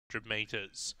100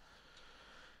 metres.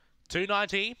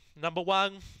 290, number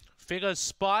 1, Figure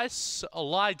Spice,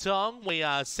 Light On. We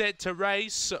are set to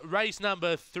race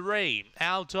number 3,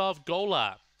 out of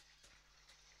Gawler.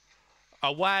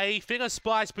 Away, Figure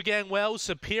Spice began well.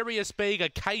 Superior Speed,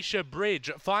 Acacia Bridge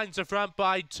finds the front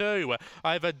by 2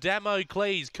 over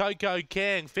Damocles, Coco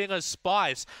Kang, Figure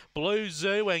Spice, Blue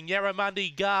Zoo and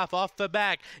Yarramundi Garth off the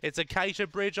back. It's Acacia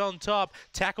Bridge on top,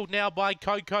 tackled now by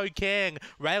Coco Kang,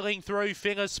 railing through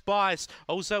Figure Spice.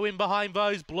 Also in behind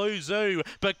those, Blue Zoo,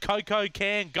 but Coco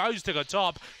Kang goes to the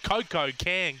top. Coco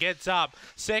Kang gets up.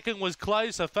 Second was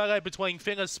close, a photo between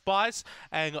Figure Spice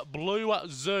and Blue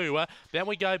Zoo. Then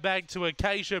we go back to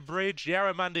Acacia Bridge,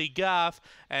 Yarramundi Garth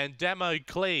and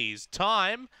Damocles.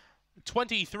 Time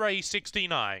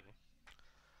 23:69.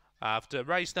 After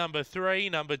race number 3,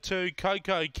 number 2,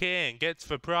 Coco Kang gets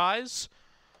the prize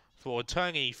for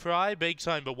Tony Fry. Beaks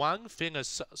number 1, Figure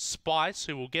Spice,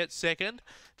 who will get second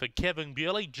for Kevin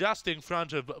Bewley, just in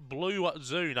front of Blue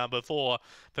Zoo, number 4,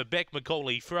 for Beck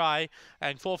Macaulay Fry,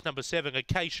 and fourth, number 7,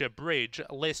 Acacia Bridge,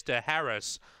 Lester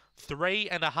Harris.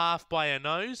 3.5 by a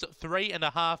nose,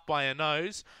 3.5 by a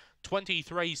nose,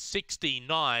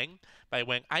 23:69. They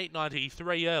went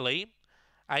 8.93 early,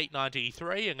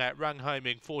 8.93, and that rung home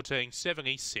in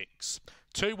 14:76.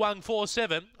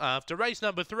 2.147 after race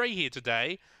number 3 here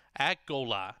today at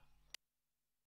Gawler.